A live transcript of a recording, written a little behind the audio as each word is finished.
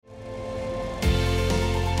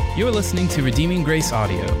You're listening to Redeeming Grace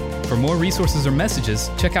Audio. For more resources or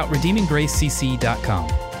messages, check out redeeminggracecc.com.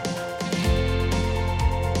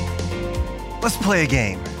 Let's play a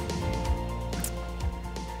game.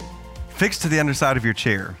 Fixed to the underside of your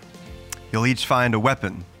chair, you'll each find a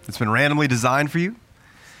weapon that's been randomly designed for you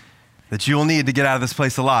that you will need to get out of this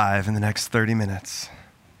place alive in the next 30 minutes.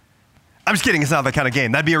 I'm just kidding, it's not that kind of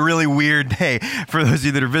game. That'd be a really weird day for those of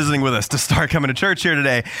you that are visiting with us to start coming to church here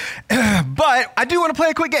today. But I do want to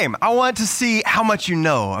play a quick game. I want to see how much you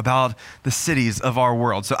know about the cities of our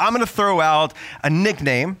world. So I'm going to throw out a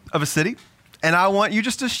nickname of a city, and I want you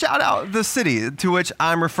just to shout out the city to which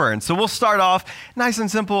I'm referring. So we'll start off nice and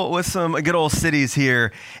simple with some good old cities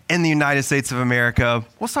here in the United States of America.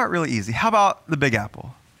 We'll start really easy. How about the Big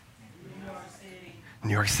Apple?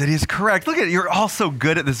 New York City is correct. Look at it. You're all so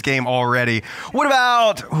good at this game already. What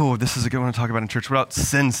about, this is a good one to talk about in church. What about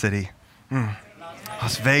Sin City?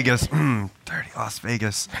 Las Vegas. Dirty Las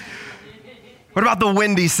Vegas. What about the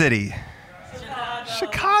Windy City?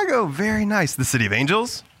 Chicago. Very nice. The City of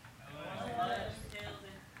Angels?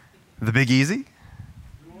 The Big Easy?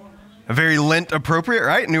 A very Lent appropriate,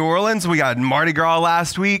 right? New Orleans. We got Mardi Gras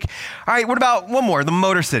last week. All right, what about one more? The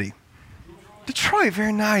Motor City. Detroit,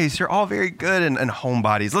 very nice. You're all very good and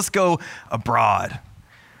homebodies. Let's go abroad.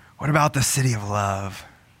 What about the City of Love?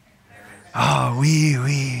 Oh,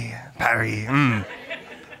 oui, Paris.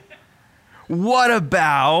 What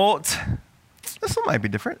about, this one might be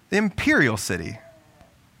different, the Imperial City?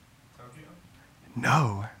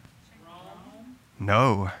 No.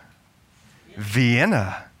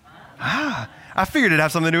 Vienna. I figured it'd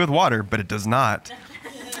have something to do with water, but it does not.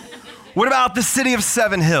 What about the City of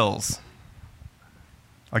Seven Hills?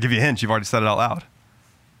 I'll give you a hint. You've already said it out loud.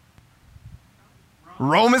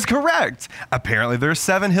 Rome is correct. Apparently there's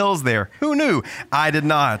 7 hills there. Who knew? I did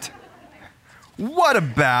not. What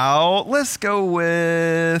about, let's go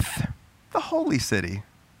with the Holy City.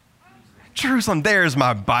 Jerusalem. There's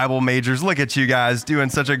my Bible majors. Look at you guys doing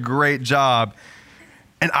such a great job.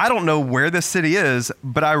 And I don't know where this city is,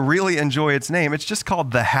 but I really enjoy its name. It's just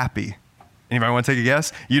called The Happy. Anybody want to take a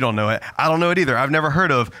guess? You don't know it. I don't know it either. I've never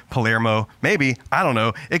heard of Palermo. Maybe. I don't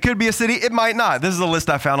know. It could be a city. It might not. This is a list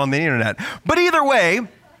I found on the internet. But either way,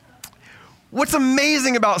 what's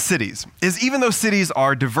amazing about cities is even though cities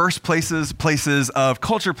are diverse places, places of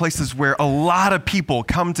culture, places where a lot of people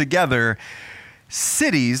come together,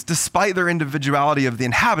 cities, despite their individuality of the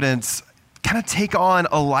inhabitants, kind of take on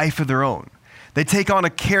a life of their own. They take on a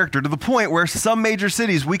character to the point where some major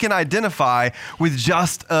cities we can identify with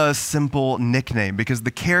just a simple nickname because the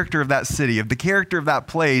character of that city, of the character of that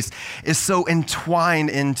place is so entwined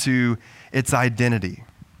into its identity.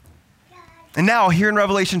 And now here in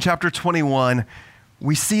Revelation chapter 21,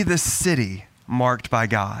 we see this city marked by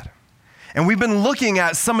God. And we've been looking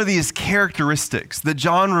at some of these characteristics that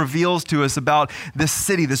John reveals to us about this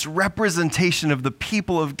city, this representation of the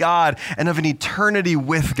people of God and of an eternity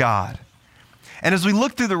with God. And as we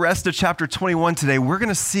look through the rest of chapter 21 today, we're going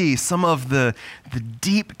to see some of the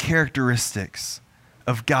deep characteristics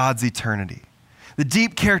of God's eternity. The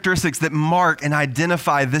deep characteristics that mark and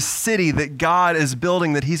identify this city that God is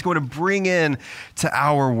building, that he's going to bring in to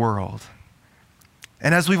our world.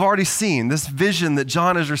 And as we've already seen, this vision that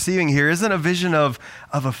John is receiving here isn't a vision of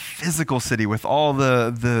a physical city with all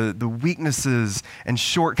the weaknesses and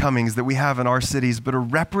shortcomings that we have in our cities, but a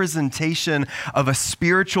representation of a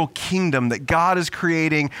spiritual kingdom that God is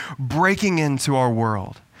creating, breaking into our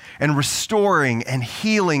world and restoring and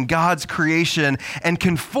healing God's creation and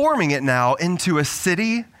conforming it now into a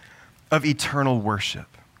city of eternal worship.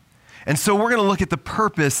 And so we're going to look at the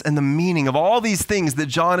purpose and the meaning of all these things that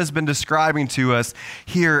John has been describing to us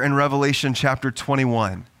here in Revelation chapter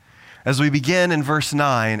 21 as we begin in verse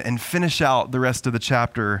 9 and finish out the rest of the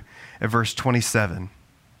chapter at verse 27.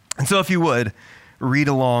 And so if you would, read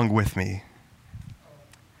along with me.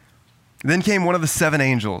 Then came one of the 7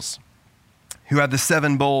 angels who had the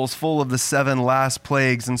 7 bowls full of the 7 last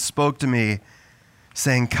plagues and spoke to me,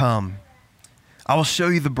 saying, "Come, I will show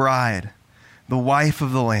you the bride, the wife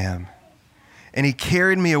of the Lamb." And he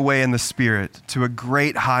carried me away in the Spirit to a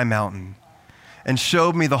great high mountain and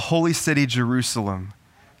showed me the holy city Jerusalem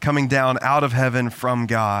coming down out of heaven from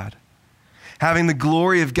God, having the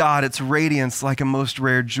glory of God, its radiance like a most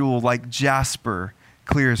rare jewel, like jasper,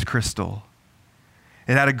 clear as crystal.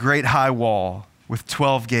 It had a great high wall with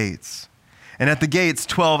 12 gates. And at the gates,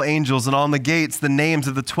 12 angels, and on the gates, the names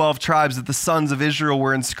of the 12 tribes that the sons of Israel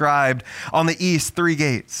were inscribed. On the east, 3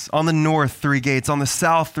 gates. On the north, 3 gates. On the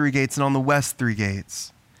south, 3 gates. And on the west, 3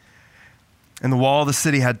 gates. And the wall of the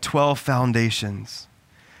city had 12 foundations.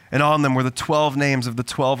 And on them were the 12 names of the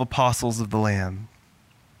 12 apostles of the Lamb.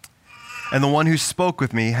 And the one who spoke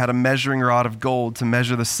with me had a measuring rod of gold to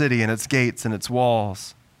measure the city and its gates and its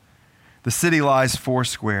walls. The city lies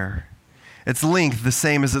foursquare, its length the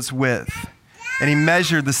same as its width. And he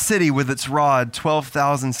measured the city with its rod,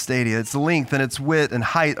 12,000 stadia. Its length and its width and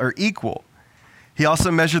height are equal. He also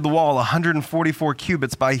measured the wall, 144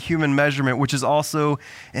 cubits by human measurement, which is also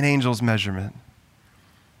an angel's measurement.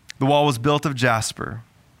 The wall was built of jasper,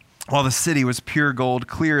 while the city was pure gold,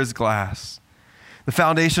 clear as glass. The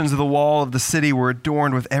foundations of the wall of the city were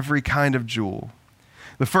adorned with every kind of jewel.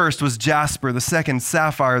 The first was jasper, the second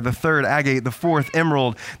sapphire, the third agate, the fourth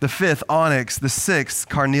emerald, the fifth onyx, the sixth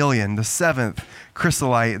carnelian, the seventh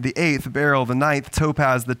chrysolite, the eighth beryl, the ninth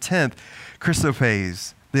topaz, the 10th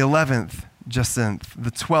chrysoprase, the 11th jacinth,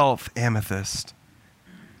 the 12th amethyst.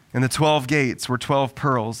 And the 12 gates were 12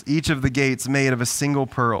 pearls, each of the gates made of a single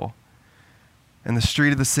pearl. And the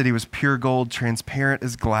street of the city was pure gold, transparent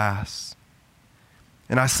as glass.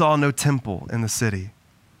 And I saw no temple in the city,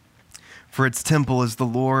 for its temple is the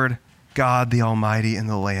Lord God the Almighty and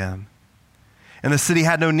the Lamb. And the city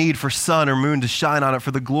had no need for sun or moon to shine on it,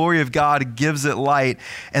 for the glory of God gives it light,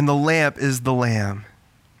 and the lamp is the Lamb.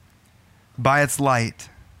 By its light,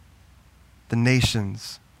 the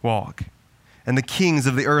nations walk, and the kings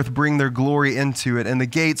of the earth bring their glory into it, and the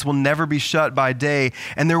gates will never be shut by day,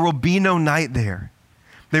 and there will be no night there.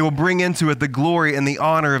 They will bring into it the glory and the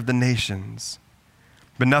honor of the nations.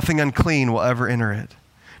 But nothing unclean will ever enter it,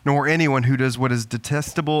 nor anyone who does what is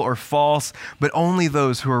detestable or false, but only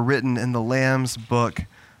those who are written in the Lamb's book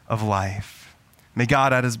of life. May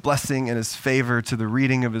God add his blessing and his favor to the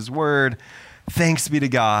reading of his word. Thanks be to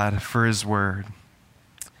God for his word.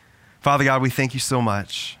 Father God, we thank you so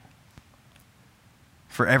much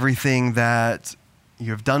for everything that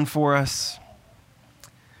you have done for us.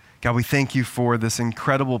 God, we thank you for this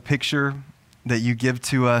incredible picture that you give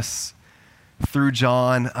to us through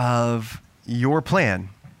John of your plan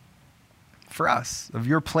for us, of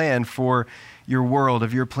your plan for your world,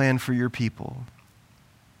 of your plan for your people.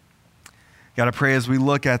 God, I pray as we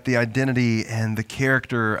look at the identity and the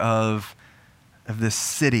character of this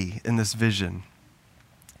city in this vision,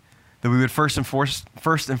 that we would first and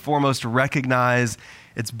foremost recognize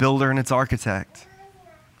its builder and its architect.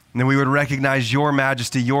 And then we would recognize your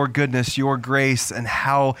majesty, your goodness, your grace, and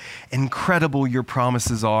how incredible your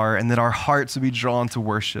promises are, and that our hearts would be drawn to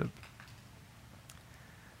worship.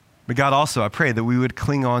 But God, also, I pray that we would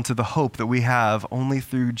cling on to the hope that we have only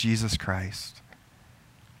through Jesus Christ.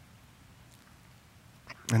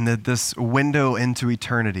 And that this window into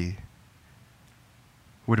eternity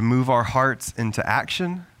would move our hearts into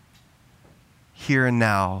action here and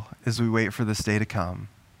now as we wait for this day to come.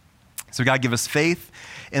 So God, give us faith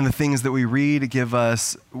in the things that we read, give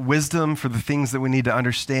us wisdom for the things that we need to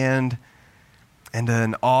understand, and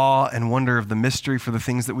an awe and wonder of the mystery for the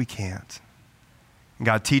things that we can't. And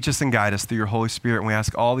God, teach us and guide us through your Holy Spirit, and we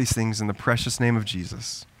ask all these things in the precious name of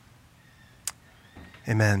Jesus.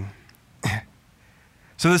 Amen.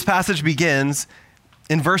 So this passage begins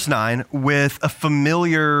in verse 9 with a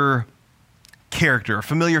familiar character, a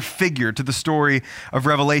familiar figure to the story of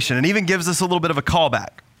Revelation, and even gives us a little bit of a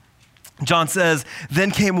callback. John says,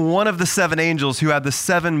 then came one of the seven angels who had the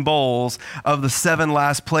seven bowls of the seven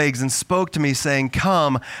last plagues and spoke to me saying,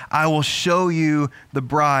 come, I will show you the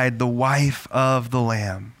bride, the wife of the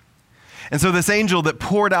Lamb. And so this angel that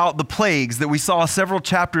poured out the plagues that we saw several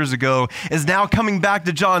chapters ago is now coming back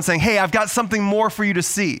to John saying, hey, I've got something more for you to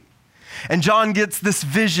see. And John gets this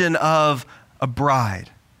vision of a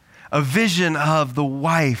bride, a vision of the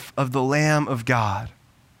wife of the Lamb of God.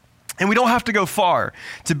 And we don't have to go far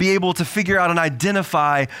to be able to figure out and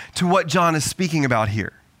identify to what John is speaking about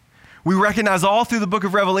here. We recognize all through the book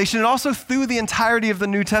of Revelation and also through the entirety of the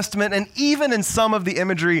New Testament and even in some of the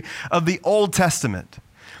imagery of the Old Testament,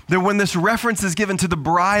 that when this reference is given to the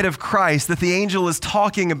bride of Christ, that the angel is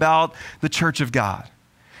talking about the church of God.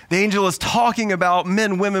 The angel is talking about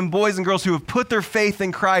men, women, boys, and girls who have put their faith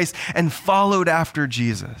in Christ and followed after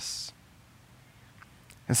Jesus.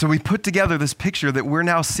 And so we put together this picture that we're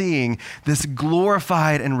now seeing this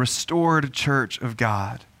glorified and restored church of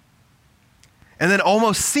God. And then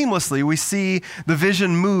almost seamlessly, we see the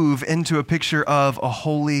vision move into a picture of a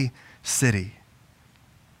holy city.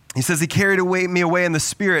 He says, he carried me away in the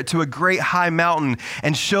spirit to a great high mountain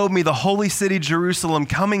and showed me the holy city, Jerusalem,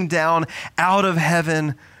 coming down out of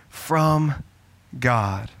heaven from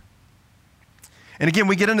God. And again,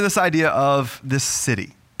 we get into this idea of this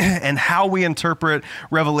city and how we interpret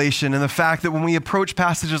Revelation, and the fact that when we approach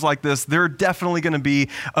passages like this, there are definitely going to be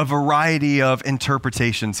a variety of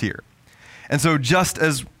interpretations here. And so just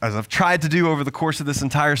as I've tried to do over the course of this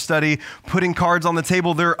entire study, putting cards on the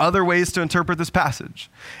table, there are other ways to interpret this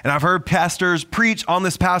passage. And I've heard pastors preach on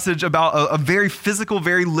this passage about a very physical,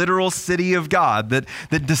 very literal city of God that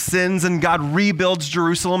descends and God rebuilds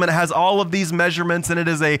Jerusalem, and it has all of these measurements, and it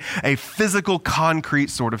is a physical, concrete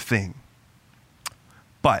sort of thing.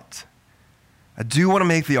 But I do want to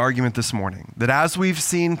make the argument this morning that as we've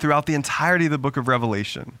seen throughout the entirety of the book of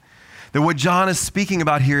Revelation, that what John is speaking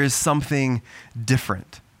about here is something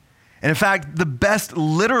different. And in fact, the best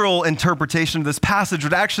literal interpretation of this passage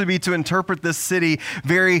would actually be to interpret this city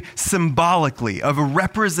very symbolically, of a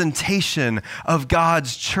representation of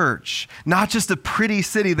God's church. Not just a pretty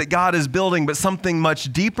city that God is building, but something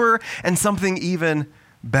much deeper and something even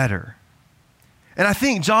better. And I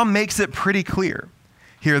think John makes it pretty clear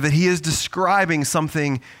here that he is describing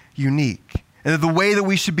something unique. And that the way that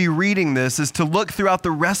we should be reading this is to look throughout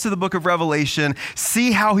the rest of the book of Revelation,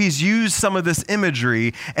 see how he's used some of this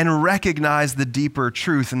imagery, and recognize the deeper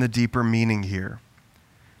truth and the deeper meaning here.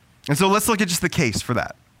 And so let's look at just the case for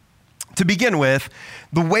that. To begin with,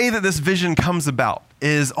 the way that this vision comes about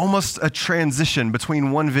is almost a transition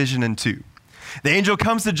between one vision and two. The angel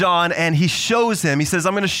comes to John and he shows him, he says,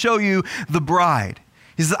 I'm going to show you the bride.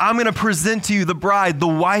 He says, I'm going to present to you the bride, the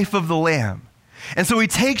wife of the Lamb. And so he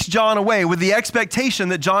takes John away with the expectation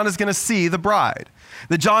that John is going to see the bride,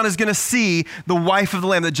 that John is going to see the wife of the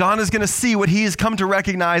Lamb, that John is going to see what he has come to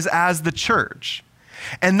recognize as the church.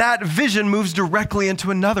 And that vision moves directly into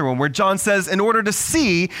another one where John says, in order to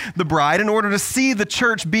see the bride, in order to see the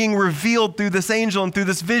church being revealed through this angel and through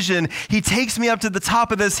this vision, he takes me up to the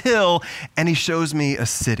top of this hill and he shows me a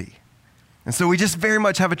city. And so we just very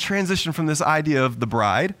much have a transition from this idea of the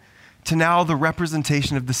bride to now the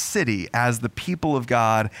representation of the city as the people of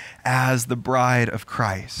God, as the bride of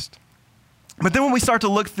Christ. But then when we start to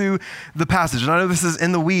look through the passage, and I know this is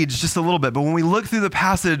in the weeds just a little bit, but when we look through the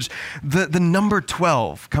passage, the number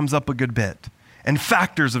 12 comes up a good bit, and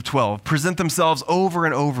factors of 12 present themselves over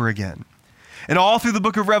and over again. And all through the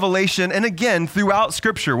book of Revelation, and again, throughout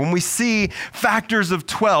Scripture, when we see factors of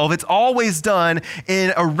 12, it's always done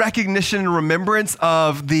in a recognition and remembrance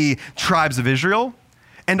of the tribes of Israel,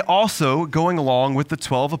 and also going along with the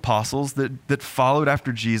 12 apostles that followed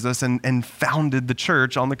after Jesus and founded the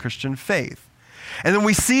church on the Christian faith. And then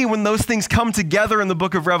we see when those things come together in the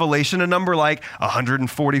book of Revelation, a number like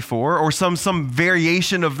 144 or some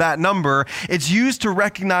variation of that number, it's used to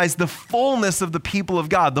recognize the fullness of the people of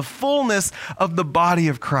God, the fullness of the body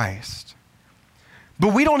of Christ.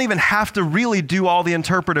 But we don't even have to really do all the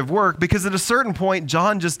interpretive work, because at a certain point,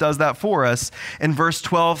 John just does that for us in verse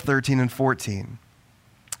 12, 13, and 14.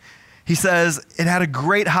 He says, it had a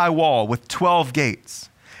great high wall with 12 gates.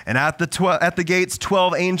 And at the gates,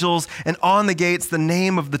 12 angels, and on the gates, the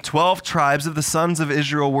name of the 12 tribes of the sons of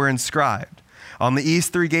Israel were inscribed. On the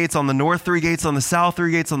east, 3 gates, on the north, 3 gates, on the south,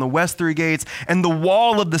 3 gates, on the west, 3 gates. And the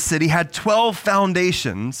wall of the city had 12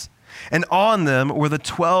 foundations, and on them were the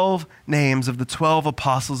 12 names of the 12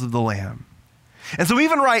 apostles of the Lamb. And so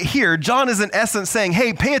even right here, John is in essence saying,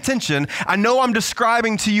 hey, pay attention. I know I'm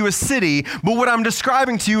describing to you a city, but what I'm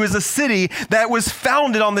describing to you is a city that was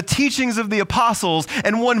founded on the teachings of the apostles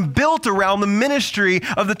and one built around the ministry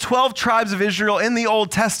of the 12 tribes of Israel in the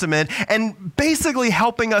Old Testament, and basically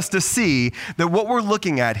helping us to see that what we're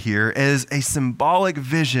looking at here is a symbolic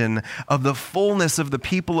vision of the fullness of the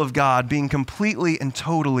people of God being completely and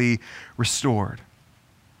totally restored.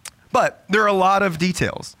 But there are a lot of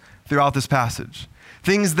details throughout this passage.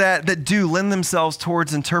 Things that do lend themselves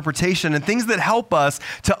towards interpretation, and things that help us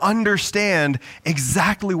to understand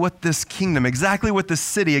exactly what this kingdom, exactly what this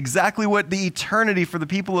city, exactly what the eternity for the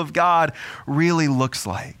people of God really looks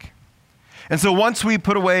like. And so once we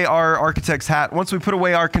put away our architect's hat, once we put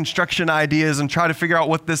away our construction ideas and try to figure out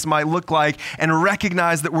what this might look like and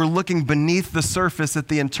recognize that we're looking beneath the surface at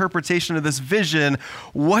the interpretation of this vision,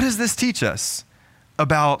 what does this teach us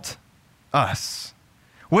about us?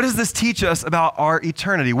 What does this teach us about our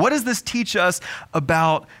eternity? What does this teach us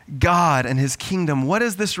about God and his kingdom? What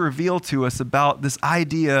does this reveal to us about this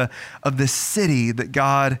idea of this city that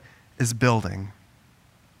God is building?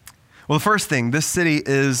 Well, the first thing, this city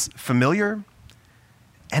is familiar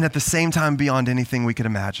and at the same time beyond anything we could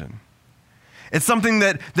imagine. It's something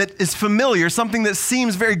that is familiar, something that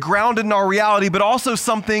seems very grounded in our reality, but also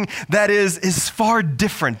something that is far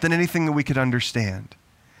different than anything that we could understand.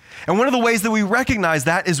 And one of the ways that we recognize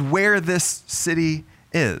that is where this city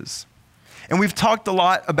is. And we've talked a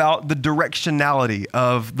lot about the directionality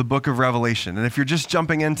of the book of Revelation. And if you're just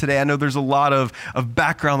jumping in today, I know there's a lot of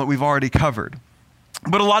background that we've already covered.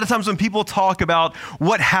 But a lot of times when people talk about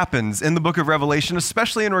what happens in the book of Revelation,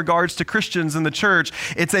 especially in regards to Christians in the church,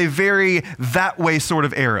 it's a very that way sort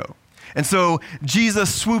of arrow. And so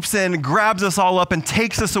Jesus swoops in, grabs us all up, and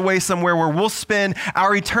takes us away somewhere where we'll spend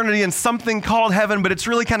our eternity in something called heaven, but it's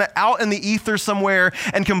really kind of out in the ether somewhere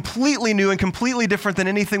and completely new and completely different than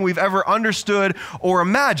anything we've ever understood or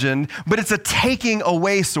imagined, but it's a taking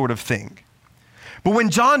away sort of thing. But when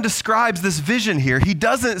John describes this vision here, he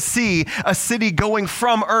doesn't see a city going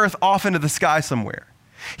from earth off into the sky somewhere.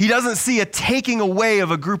 He doesn't see a taking away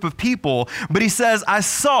of a group of people, but he says, I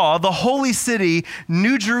saw the holy city,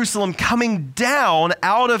 New Jerusalem, coming down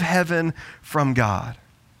out of heaven from God.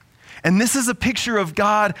 And this is a picture of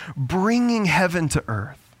God bringing heaven to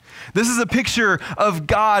earth. This is a picture of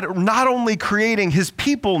God not only creating his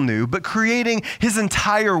people new, but creating his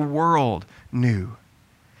entire world new.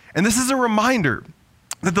 And this is a reminder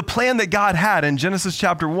that the plan that God had in Genesis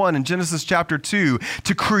chapter 1 and Genesis chapter 2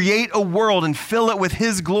 to create a world and fill it with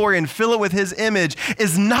his glory and fill it with his image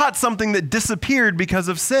is not something that disappeared because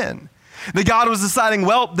of sin. That God was deciding,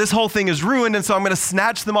 well, this whole thing is ruined, and so I'm going to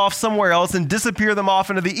snatch them off somewhere else and disappear them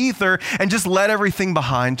off into the ether and just let everything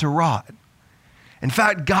behind to rot. In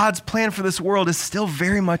fact, God's plan for this world is still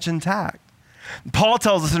very much intact. Paul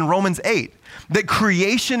tells us in Romans 8 that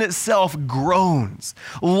creation itself groans,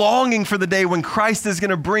 longing for the day when Christ is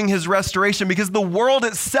going to bring his restoration, because the world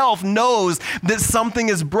itself knows that something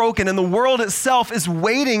is broken, and the world itself is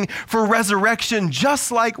waiting for resurrection just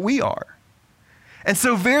like we are. And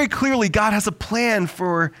so very clearly, God has a plan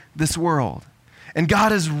for this world, and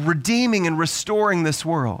God is redeeming and restoring this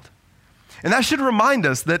world. And that should remind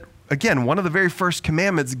us that, again, one of the very first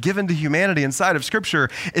commandments given to humanity inside of Scripture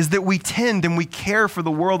is that we tend and we care for the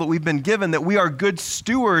world that we've been given, that we are good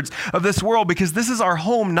stewards of this world, because this is our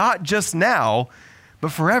home not just now,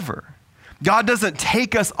 but forever. God doesn't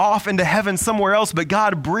take us off into heaven somewhere else, but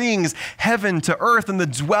God brings heaven to earth, and the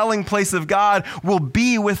dwelling place of God will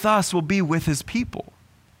be with us, will be with his people.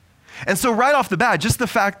 And so right off the bat, just the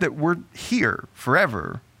fact that we're here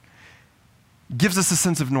forever gives us a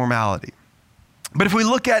sense of normality. But if we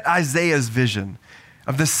look at Isaiah's vision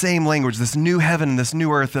of the same language, this new heaven and this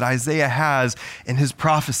new earth that Isaiah has in his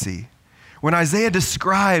prophecy, when Isaiah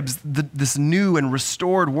describes this new and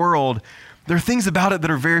restored world, there are things about it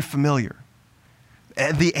that are very familiar.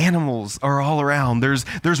 The animals are all around.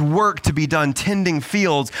 There's work to be done, tending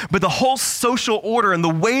fields, but the whole social order and the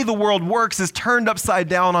way the world works is turned upside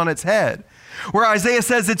down on its head. Where Isaiah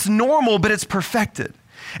says it's normal, but it's perfected.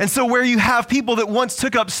 And so where you have people that once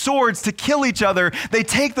took up swords to kill each other, they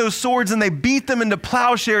take those swords and they beat them into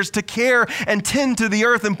plowshares to care and tend to the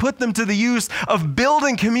earth and put them to the use of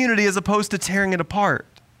building community as opposed to tearing it apart.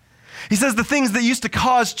 He says the things that used to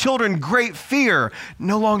cause children great fear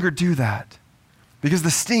no longer do that, because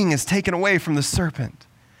the sting is taken away from the serpent.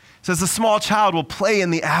 He says the small child will play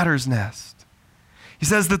in the adder's nest. He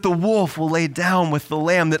says that the wolf will lay down with the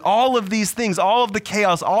lamb, that all of these things, all of the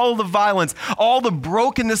chaos, all of the violence, all the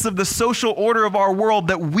brokenness of the social order of our world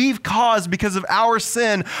that we've caused because of our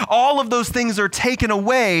sin, all of those things are taken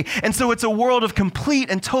away. And so it's a world of complete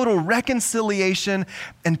and total reconciliation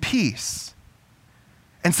and peace.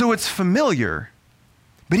 And so it's familiar.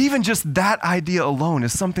 But even just that idea alone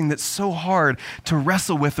is something that's so hard to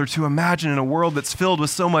wrestle with or to imagine in a world that's filled with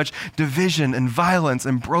so much division and violence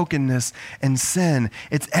and brokenness and sin.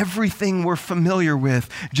 It's everything we're familiar with,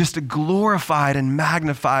 just glorified and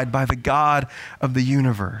magnified by the God of the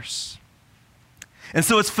universe. And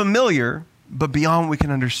so it's familiar, but beyond what we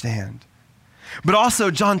can understand. But also,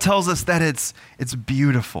 John tells us that it's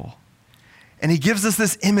beautiful. And he gives us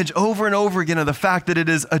this image over and over again of the fact that it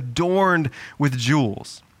is adorned with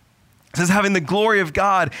jewels. It says, having the glory of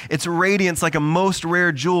God, its radiance like a most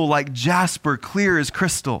rare jewel, like jasper, clear as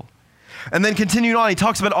crystal. And then continuing on, he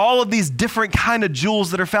talks about all of these different kind of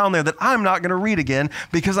jewels that are found there that I'm not going to read again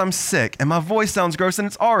because I'm sick and my voice sounds gross and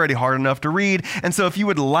it's already hard enough to read. And so if you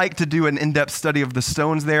would like to do an in-depth study of the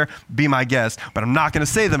stones there, be my guest. But I'm not going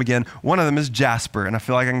to say them again. One of them is jasper, and I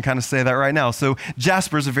feel like I can kind of say that right now. So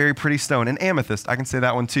jasper is a very pretty stone. And amethyst, I can say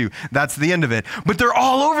that one too. That's the end of it. But they're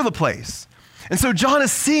all over the place. And so John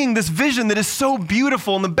is seeing this vision that is so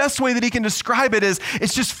beautiful, and the best way that he can describe it is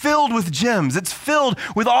it's just filled with gems. It's filled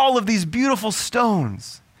with all of these beautiful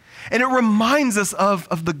stones. And it reminds us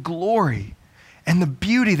of the glory and the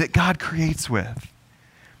beauty that God creates with.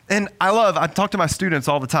 And I talk to my students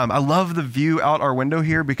all the time. I love the view out our window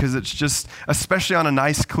here because it's just, especially on a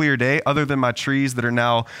nice clear day, other than my trees that are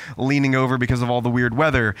now leaning over because of all the weird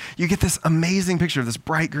weather, you get this amazing picture of this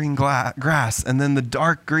bright green grass and then the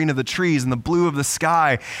dark green of the trees and the blue of the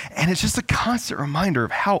sky. And it's just a constant reminder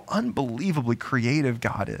of how unbelievably creative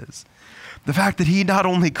God is. The fact that he not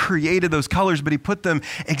only created those colors, but he put them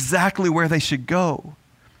exactly where they should go.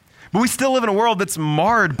 But we still live in a world that's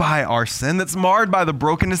marred by our sin, that's marred by the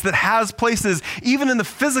brokenness, that has places, even in the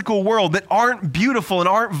physical world, that aren't beautiful and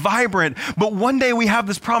aren't vibrant. But one day we have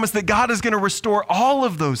this promise that God is going to restore all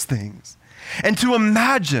of those things. And to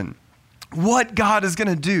imagine what God is going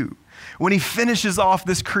to do when he finishes off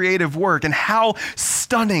this creative work and how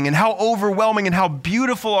stunning and how overwhelming and how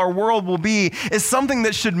beautiful our world will be is something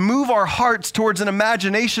that should move our hearts towards an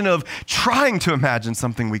imagination of trying to imagine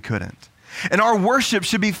something we couldn't. And our worship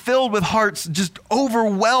should be filled with hearts just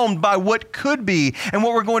overwhelmed by what could be and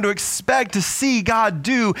what we're going to expect to see God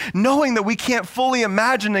do, knowing that we can't fully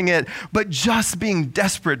imagining it, but just being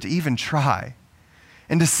desperate to even try.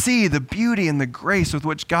 And to see the beauty and the grace with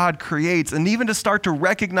which God creates, and even to start to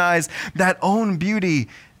recognize that own beauty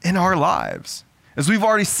in our lives. As we've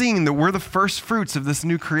already seen, that we're the first fruits of this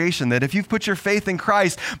new creation, that if you've put your faith in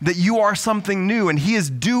Christ, that you are something new, and he is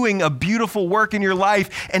doing a beautiful work in your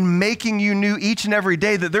life and making you new each and every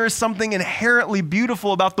day, that there is something inherently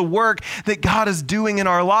beautiful about the work that God is doing in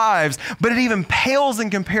our lives. But it even pales in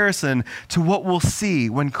comparison to what we'll see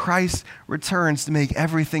when Christ returns to make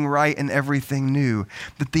everything right and everything new,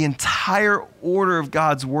 that the entire order of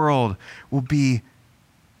God's world will be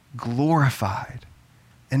glorified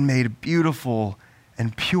and made beautiful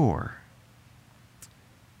and pure.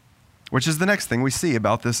 Which is the next thing we see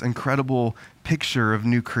about this incredible picture of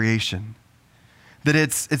new creation. That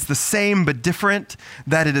it's the same but different,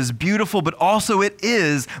 that it is beautiful, but also it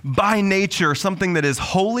is by nature something that is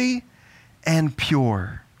holy and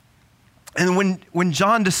pure. And when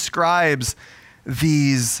John describes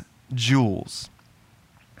these jewels,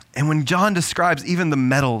 and when John describes even the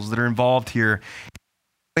metals that are involved here,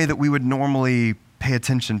 in a way that we would normally pay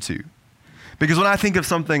attention to. Because when I think of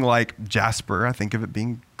something like jasper, I think of it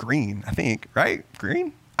being green, I think, right?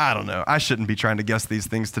 Green? I don't know. I shouldn't be trying to guess these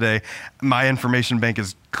things today. My information bank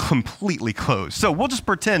is completely closed. So we'll just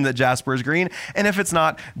pretend that jasper is green. And if it's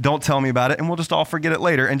not, don't tell me about it. And we'll just all forget it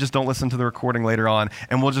later and just don't listen to the recording later on.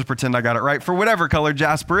 And we'll just pretend I got it right for whatever color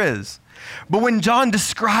jasper is. But when John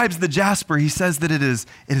describes the jasper, he says that it is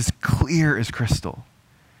clear as crystal.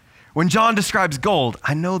 When John describes gold,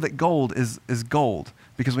 I know that gold is gold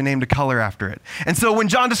because we named a color after it. And so when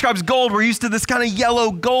John describes gold, we're used to this kind of yellow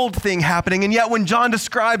gold thing happening. And yet when John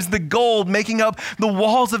describes the gold making up the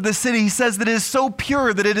walls of the city, he says that it is so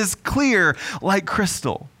pure that it is clear like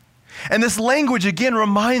crystal. And this language again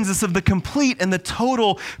reminds us of the complete and the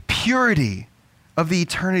total purity of the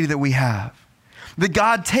eternity that we have. That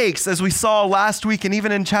God takes, as we saw last week and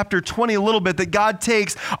even in chapter 20 a little bit, that God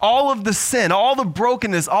takes all of the sin, all the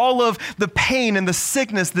brokenness, all of the pain and the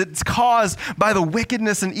sickness that's caused by the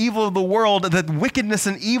wickedness and evil of the world, the wickedness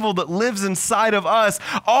and evil that lives inside of us,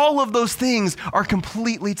 all of those things are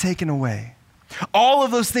completely taken away. All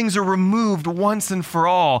of those things are removed once and for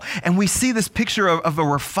all. And we see this picture of a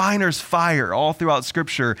refiner's fire all throughout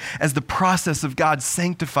Scripture as the process of God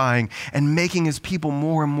sanctifying and making his people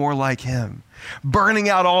more and more like him. Burning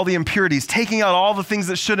out all the impurities, taking out all the things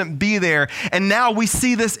that shouldn't be there. And now we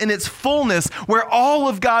see this in its fullness, where all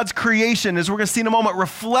of God's creation, as we're going to see in a moment,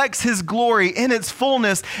 reflects his glory in its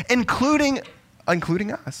fullness, including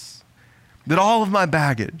us. That all of my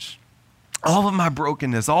baggage, all of my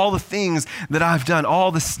brokenness, all the things that I've done,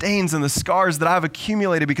 all the stains and the scars that I've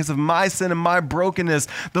accumulated because of my sin and my brokenness,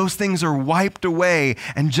 those things are wiped away.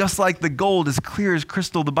 And just like the gold is clear as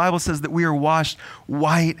crystal, the Bible says that we are washed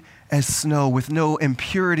white as snow with no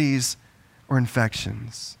impurities or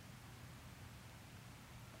infections.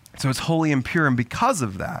 So it's holy and pure, and because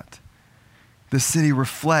of that, the city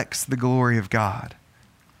reflects the glory of God.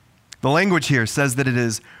 The language here says that it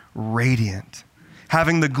is radiant.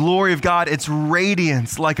 Having the glory of God, its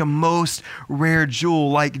radiance like a most rare jewel,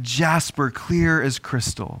 like jasper, clear as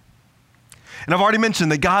crystal. And I've already mentioned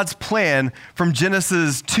that God's plan from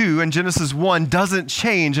Genesis 2 and Genesis 1 doesn't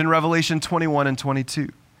change in Revelation 21 and 22.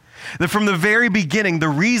 That from the very beginning, the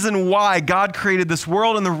reason why God created this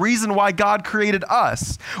world and the reason why God created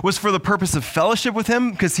us was for the purpose of fellowship with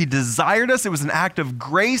him, because he desired us. It was an act of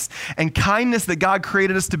grace and kindness that God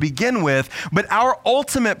created us to begin with. But our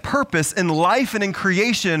ultimate purpose in life and in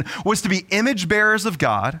creation was to be image bearers of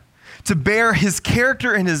God, to bear his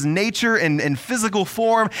character and his nature in physical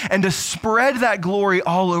form, and to spread that glory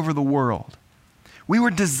all over the world. We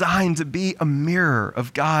were designed to be a mirror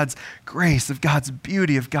of God's grace, of God's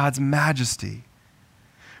beauty, of God's majesty.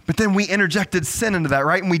 But then we interjected sin into that,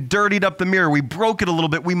 right? And we dirtied up the mirror. We broke it a little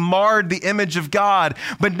bit. We marred the image of God.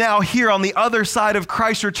 But now here on the other side of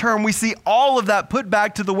Christ's return, we see all of that put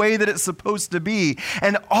back to the way that it's supposed to be.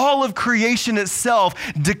 And all of creation itself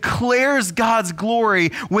declares God's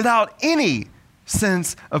glory without any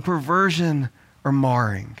sense of perversion or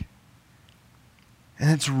marring. And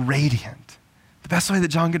it's radiant. The best way that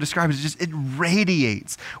John could describe it is just it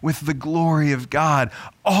radiates with the glory of God.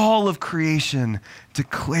 All of creation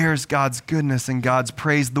declares God's goodness and God's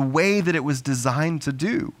praise the way that it was designed to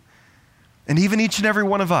do. And even each and every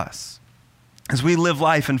one of us, as we live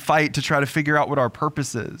life and fight to try to figure out what our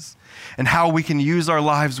purpose is and how we can use our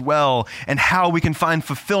lives well and how we can find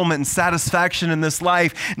fulfillment and satisfaction in this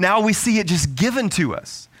life, now we see it just given to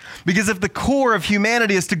us. Because if the core of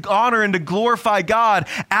humanity is to honor and to glorify God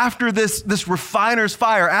after this refiner's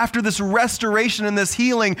fire, after this restoration and this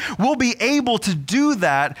healing, we'll be able to do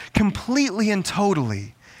that completely and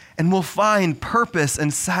totally. And we'll find purpose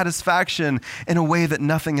and satisfaction in a way that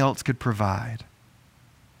nothing else could provide.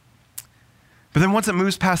 But then once it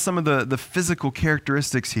moves past some of the physical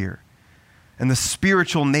characteristics here and the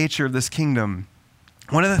spiritual nature of this kingdom,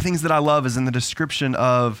 one of the things that I love is in the description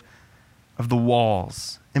of the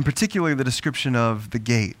walls, in particular the description of the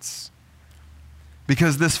gates.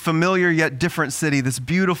 Because this familiar yet different city, this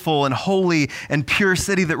beautiful and holy and pure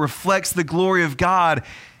city that reflects the glory of God,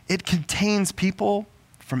 it contains people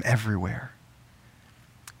from everywhere.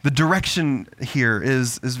 The direction here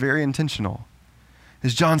is very intentional.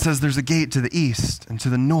 As John says, there's a gate to the east and to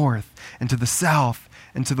the north and to the south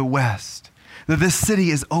and to the west. That this city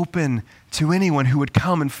is open to anyone who would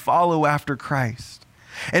come and follow after Christ.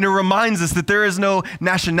 And it reminds us that there is no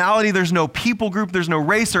nationality, there's no people group, there's no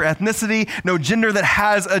race or ethnicity, no gender that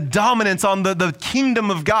has a dominance on the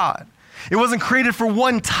kingdom of God. It wasn't created for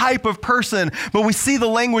one type of person, but we see the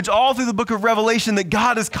language all through the book of Revelation that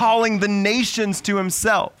God is calling the nations to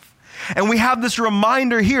himself. And we have this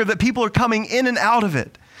reminder here that people are coming in and out of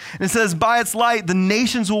it. And it says, by its light, the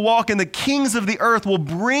nations will walk and the kings of the earth will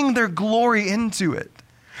bring their glory into it.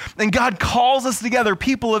 And God calls us together,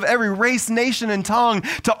 people of every race, nation, and tongue,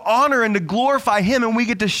 to honor and to glorify him. And we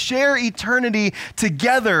get to share eternity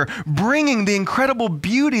together, bringing the incredible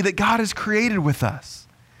beauty that God has created with us.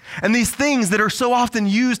 And these things that are so often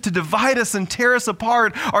used to divide us and tear us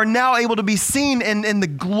apart are now able to be seen in the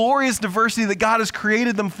glorious diversity that God has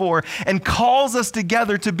created them for, and calls us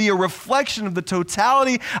together to be a reflection of the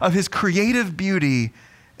totality of his creative beauty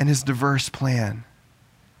and his diverse plan.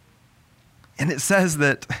 And it says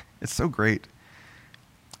that, it's so great,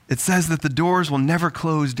 it says that the doors will never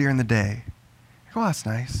close during the day. Oh, that's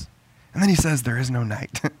nice. And then he says there is no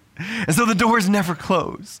night. And so the doors never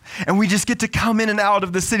close. And we just get to come in and out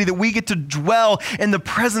of the city, that we get to dwell in the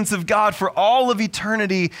presence of God for all of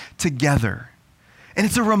eternity together. And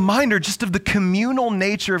it's a reminder just of the communal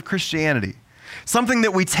nature of Christianity. Something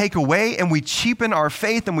that we take away and we cheapen our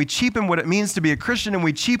faith and we cheapen what it means to be a Christian and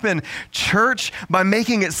we cheapen church by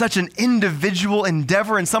making it such an individual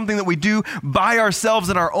endeavor and something that we do by ourselves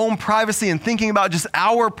in our own privacy and thinking about just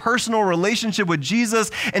our personal relationship with Jesus,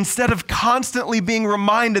 instead of constantly being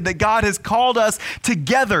reminded that God has called us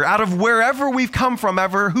together out of wherever we've come from,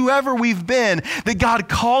 whoever we've been, that God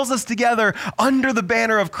calls us together under the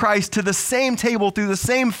banner of Christ to the same table through the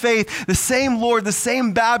same faith, the same Lord, the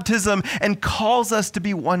same baptism, and calls us to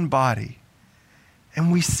be one body.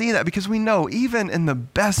 And we see that because we know even in the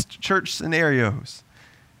best church scenarios,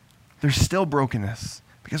 there's still brokenness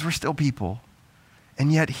because we're still people.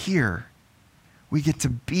 And yet here, we get to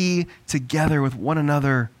be together with one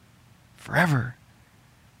another forever.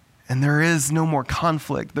 And there is no more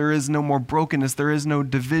conflict. There is no more brokenness. There is no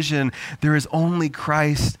division. There is only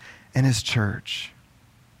Christ and his church.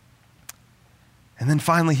 And then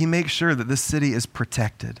finally, he makes sure that this city is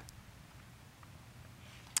protected.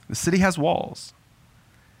 The city has walls.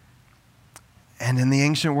 And in the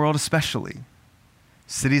ancient world especially,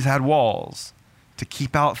 cities had walls to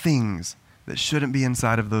keep out things that shouldn't be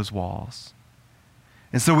inside of those walls.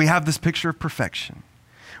 And so we have this picture of perfection.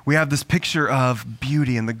 We have this picture of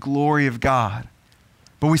beauty and the glory of God.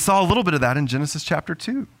 But we saw a little bit of that in Genesis chapter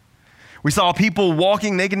 2. We saw people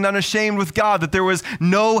walking naked and unashamed with God, that there was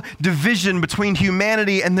no division between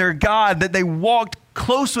humanity and their God, that they walked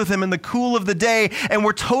close with him in the cool of the day and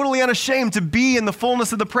were totally unashamed to be in the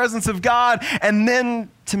fullness of the presence of God. And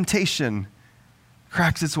then temptation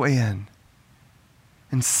cracks its way in.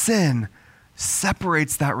 And sin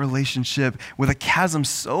separates that relationship with a chasm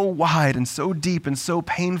so wide and so deep and so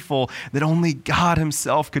painful that only God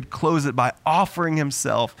himself could close it by offering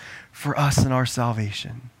himself for us in our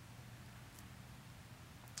salvation.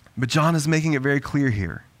 But John is making it very clear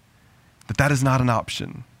here that that is not an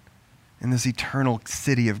option. in this eternal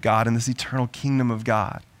city of God, in this eternal kingdom of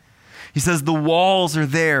God. He says the walls are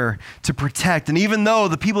there to protect. And even though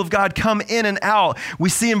the people of God come in and out, we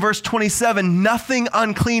see in verse 27, nothing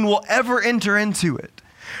unclean will ever enter into it,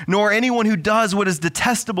 nor anyone who does what is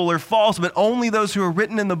detestable or false, but only those who are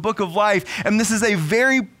written in the book of life. And this is a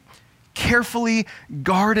very carefully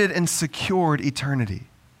guarded and secured eternity.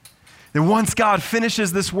 That once God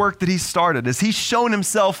finishes this work that he started, as he's shown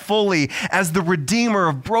himself fully as the redeemer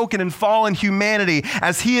of broken and fallen humanity,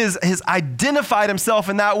 as he has identified himself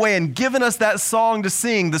in that way and given us that song to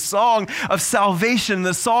sing, the song of salvation,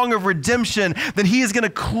 the song of redemption, then he is going to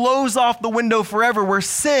close off the window forever where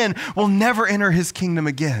sin will never enter his kingdom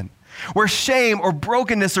again. Where shame or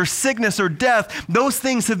brokenness or sickness or death, those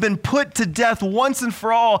things have been put to death once and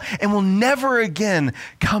for all and will never again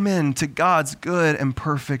come into God's good and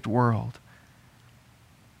perfect world.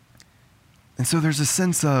 And so there's a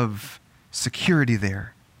sense of security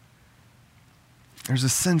there. There's a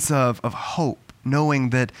sense of hope, knowing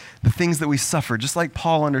that the things that we suffer, just like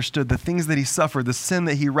Paul understood, the things that he suffered, the sin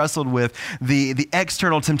that he wrestled with, the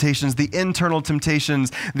external temptations, the internal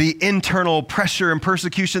temptations, the internal pressure and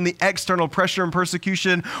persecution, the external pressure and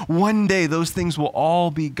persecution, one day those things will all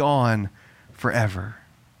be gone forever.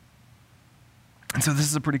 And so this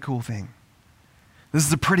is a pretty cool thing. This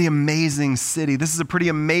is a pretty amazing city. This is a pretty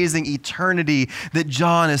amazing eternity that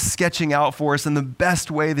John is sketching out for us in the best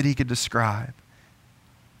way that he could describe.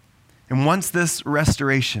 And once this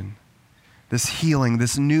restoration, this healing,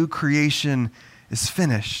 this new creation is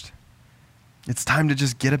finished, it's time to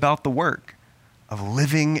just get about the work of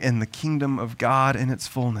living in the kingdom of God in its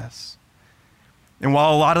fullness. And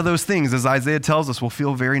while a lot of those things, as Isaiah tells us, will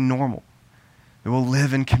feel very normal, that we'll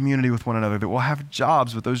live in community with one another, that we'll have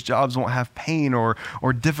jobs, but those jobs won't have pain or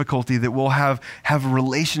difficulty, that we'll have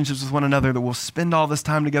relationships with one another, that we'll spend all this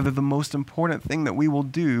time together. The most important thing that we will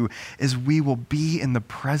do is we will be in the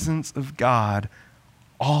presence of God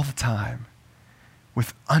all the time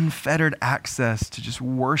with unfettered access to just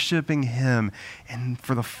worshiping him and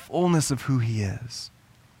for the fullness of who he is.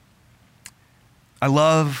 I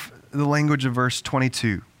love the language of verse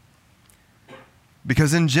 22.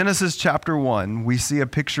 Because in Genesis chapter 1, we see a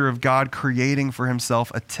picture of God creating for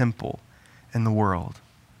himself a temple in the world.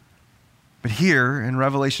 But here in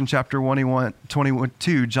Revelation chapter 21,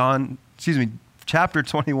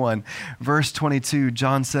 verse 22,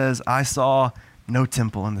 John says, I saw no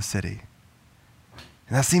temple in the city.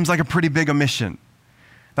 And that seems like a pretty big omission.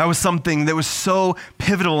 That was something that was so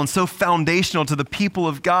pivotal and so foundational to the people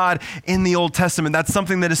of God in the Old Testament. That's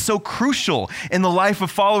something that is so crucial in the life of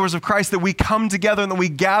followers of Christ, that we come together and that we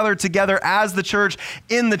gather together as the church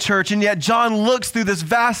in the church. And yet John looks through this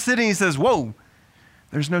vast city and he says, whoa,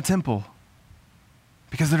 there's no temple,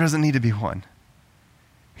 because there doesn't need to be one.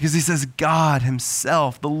 Because he says God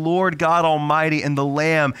himself, the Lord God Almighty and the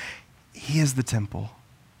Lamb, he is the temple.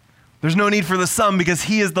 There's no need for the sun because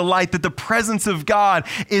he is the light, that the presence of God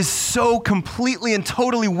is so completely and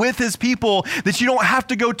totally with his people that you don't have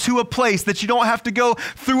to go to a place, that you don't have to go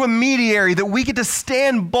through a mediary, that we get to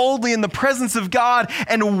stand boldly in the presence of God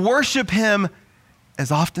and worship him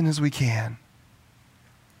as often as we can.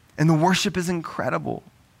 And the worship is incredible.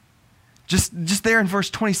 Just there in verse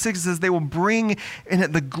 26, it says they will bring in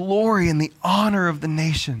it the glory and the honor of the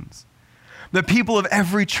nations. The people of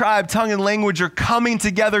every tribe, tongue, and language are coming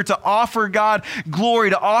together to offer God glory,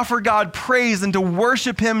 to offer God praise, and to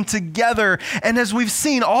worship him together. And as we've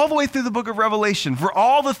seen all the way through the book of Revelation, for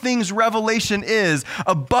all the things Revelation is,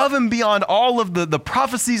 above and beyond all of the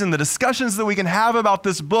prophecies and the discussions that we can have about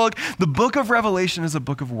this book, the book of Revelation is a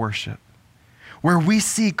book of worship, where we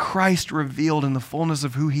see Christ revealed in the fullness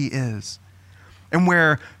of who he is, and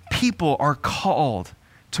where people are called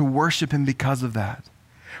to worship him because of that.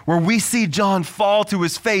 Where we see John fall to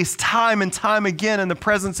his face time and time again in the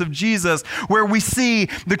presence of Jesus, where we see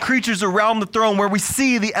the creatures around the throne, where we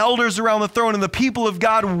see the elders around the throne and the people of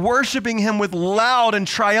God worshiping him with loud and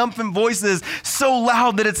triumphant voices, so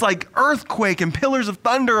loud that it's like earthquake and pillars of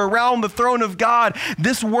thunder around the throne of God.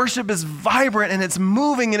 This worship is vibrant and it's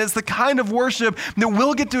moving, and it's the kind of worship that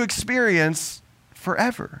we'll get to experience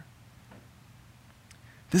forever.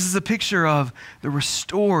 This is a picture of the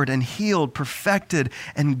restored and healed, perfected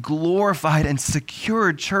and glorified and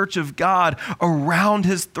secured church of God around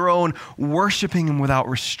his throne, worshiping him without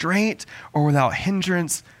restraint or without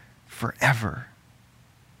hindrance forever.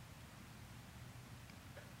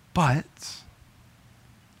 But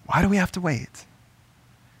why do we have to wait?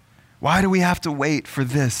 Why do we have to wait for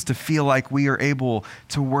this to feel like we are able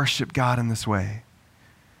to worship God in this way?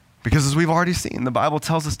 Because as we've already seen, the Bible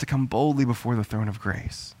tells us to come boldly before the throne of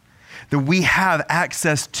grace, that we have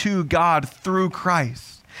access to God through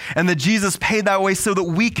Christ. and that Jesus paid that way so that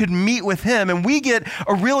we could meet with him, and we get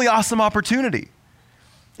a really awesome opportunity.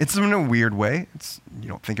 It's in a weird way. You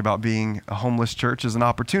don't think about being a homeless church as an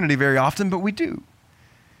opportunity very often, but we do.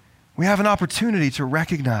 We have an opportunity to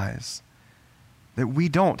recognize that we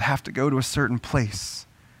don't have to go to a certain place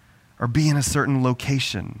or be in a certain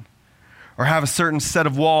location or have a certain set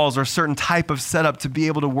of walls or a certain type of setup to be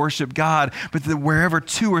able to worship God, but that wherever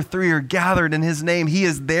 2 or 3 are gathered in his name, he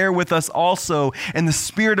is there with us also. And the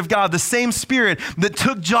Spirit of God, the same Spirit that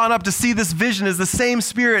took John up to see this vision, is the same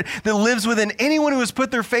Spirit that lives within anyone who has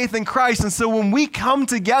put their faith in Christ. And so when we come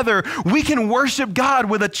together, we can worship God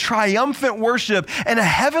with a triumphant worship and a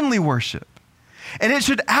heavenly worship. And it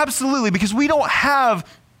should absolutely, because we don't have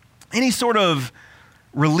any sort of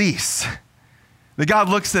release. That God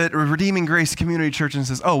looks at Redeeming Grace Community Church and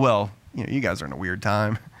says, oh, well, you guys are in a weird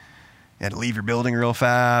time. You had to leave your building real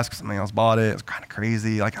fast because somebody else bought it. It's kind of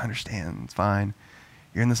crazy. Like, I understand. It's fine.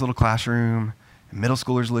 You're in this little classroom. And middle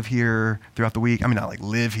schoolers live here throughout the week. I mean, not like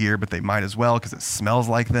live here, but they might as well because it smells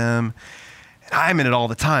like them. And I'm in it all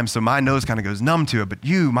the time, so my nose kind of goes numb to it. But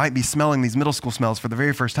you might be smelling these middle school smells for the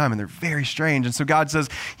very first time, and they're very strange. And so God says,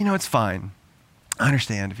 it's fine. I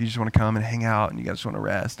understand if you just want to come and hang out and you guys just want to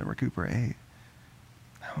rest and recuperate.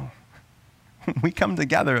 We come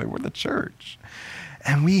together, we're the church,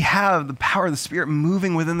 and we have the power of the Spirit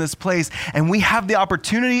moving within this place, and we have the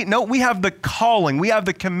opportunity, we have the calling, we have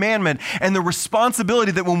the commandment and the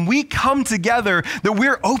responsibility that when we come together, that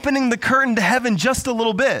we're opening the curtain to heaven just a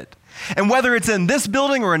little bit. And whether it's in this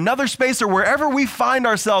building or another space or wherever we find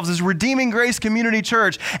ourselves as Redeeming Grace Community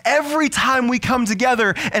Church, every time we come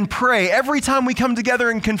together and pray, every time we come together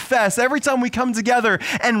and confess, every time we come together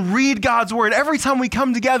and read God's word, every time we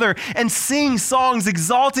come together and sing songs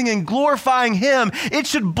exalting and glorifying him, it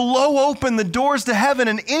should blow open the doors to heaven,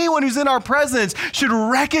 and anyone who's in our presence should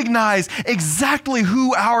recognize exactly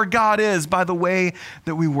who our God is by the way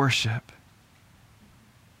that we worship.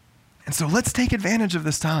 And so let's take advantage of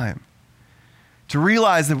this time to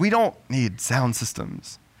realize that we don't need sound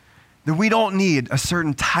systems, that we don't need a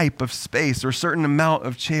certain type of space or a certain amount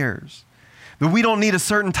of chairs, that we don't need a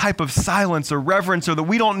certain type of silence or reverence, or that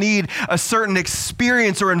we don't need a certain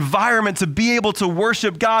experience or environment to be able to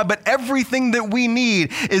worship God, but everything that we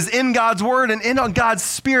need is in God's word and in God's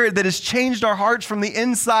Spirit that has changed our hearts from the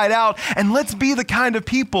inside out. And let's be the kind of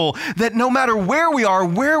people that no matter where we are,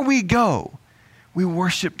 where we go, we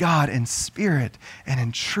worship God in spirit and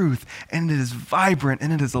in truth, and it is vibrant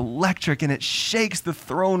and it is electric and it shakes the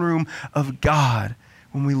throne room of God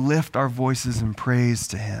when we lift our voices in praise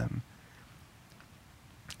to him.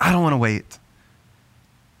 I don't want to wait.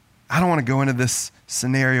 I don't want to go into this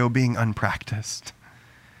scenario being unpracticed.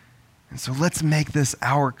 And so let's make this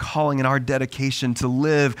our calling and our dedication to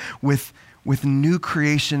live with new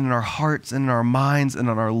creation in our hearts and in our minds and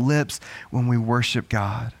on our lips when we worship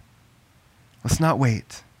God. Let's not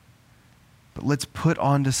wait, but let's put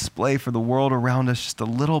on display for the world around us just a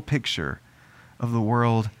little picture of the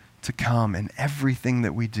world to come in everything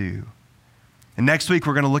that we do. And next week,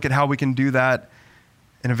 we're going to look at how we can do that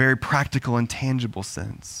in a very practical and tangible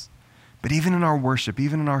sense. But even in our worship,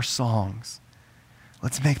 even in our songs,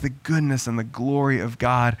 let's make the goodness and the glory of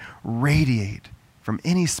God radiate from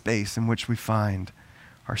any space in which we find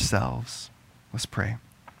ourselves. Let's pray.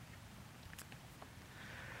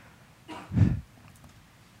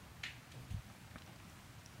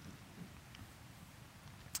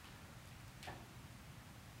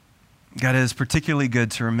 God, it is particularly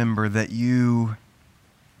good to remember that you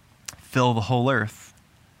fill the whole earth.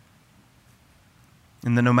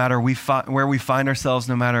 And that no matter where we find ourselves,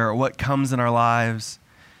 no matter what comes in our lives,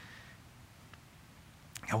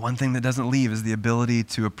 one thing that doesn't leave is the ability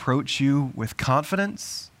to approach you with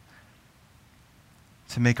confidence,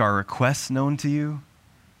 to make our requests known to you,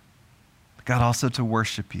 but God, also to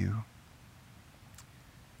worship you.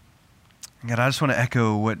 And God, I just want to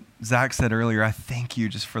echo what Zach said earlier. I thank you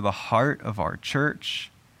just for the heart of our church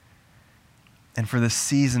and for this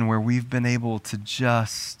season where we've been able to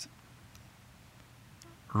just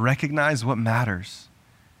recognize what matters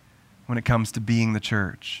when it comes to being the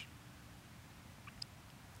church.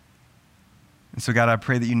 And so, God, I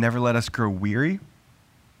pray that you never let us grow weary,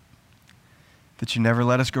 that you never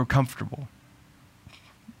let us grow comfortable,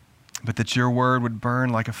 but that your word would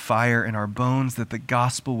burn like a fire in our bones, that the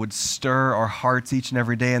gospel would stir our hearts each and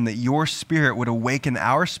every day, and that your Spirit would awaken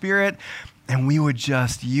our spirit, and we would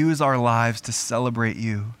just use our lives to celebrate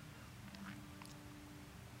you.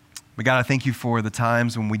 But God, I thank you for the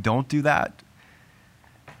times when we don't do that,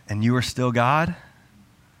 and you are still God,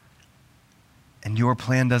 and your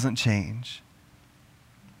plan doesn't change.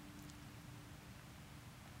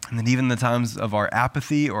 And then even the times of our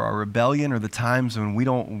apathy or our rebellion, or the times when we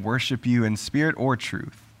don't worship you in spirit or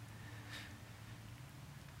truth,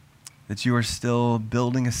 that you are still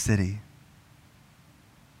building a city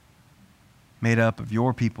made up of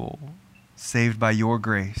your people, saved by your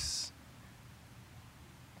grace.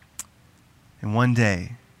 And one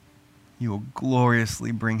day, you will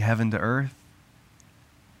gloriously bring heaven to earth.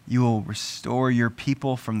 You will restore your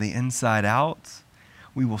people from the inside out.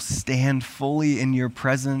 We will stand fully in your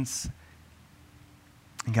presence.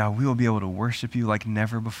 And God, we will be able to worship you like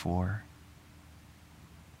never before.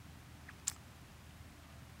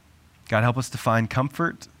 God, help us to find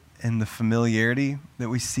comfort in the familiarity that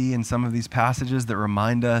we see in some of these passages that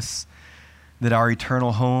remind us that our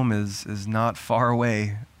eternal home is not far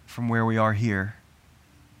away from where we are here.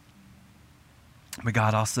 But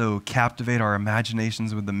God, also captivate our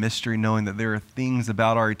imaginations with the mystery, knowing that there are things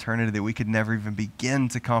about our eternity that we could never even begin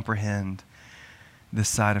to comprehend this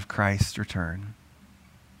side of Christ's return.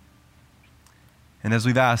 And as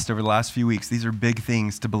we've asked over the last few weeks, these are big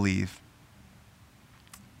things to believe.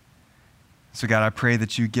 So God, I pray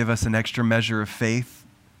that you give us an extra measure of faith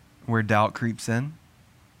where doubt creeps in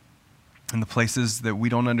the places that we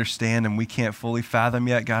don't understand and we can't fully fathom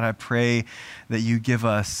yet. God, I pray that you give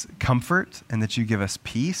us comfort and that you give us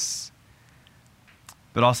peace.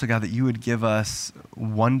 But also, God, that you would give us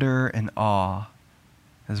wonder and awe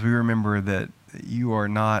as we remember that you are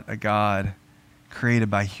not a God created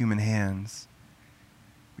by human hands.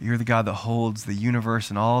 You're the God that holds the universe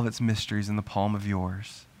and all of its mysteries in the palm of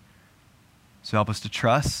yours. So help us to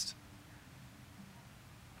trust.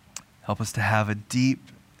 Help us to have a deep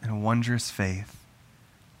and a wondrous faith.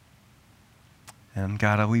 And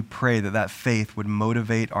God, we pray that that faith would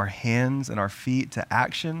motivate our hands and our feet to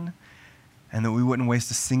action, and that we wouldn't waste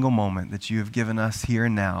a single moment that you have given us here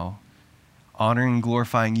and now, honoring and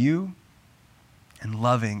glorifying you and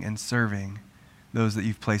loving and serving those that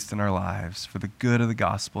you've placed in our lives for the good of the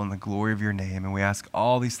gospel and the glory of your name. And we ask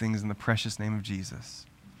all these things in the precious name of Jesus.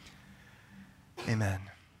 Amen.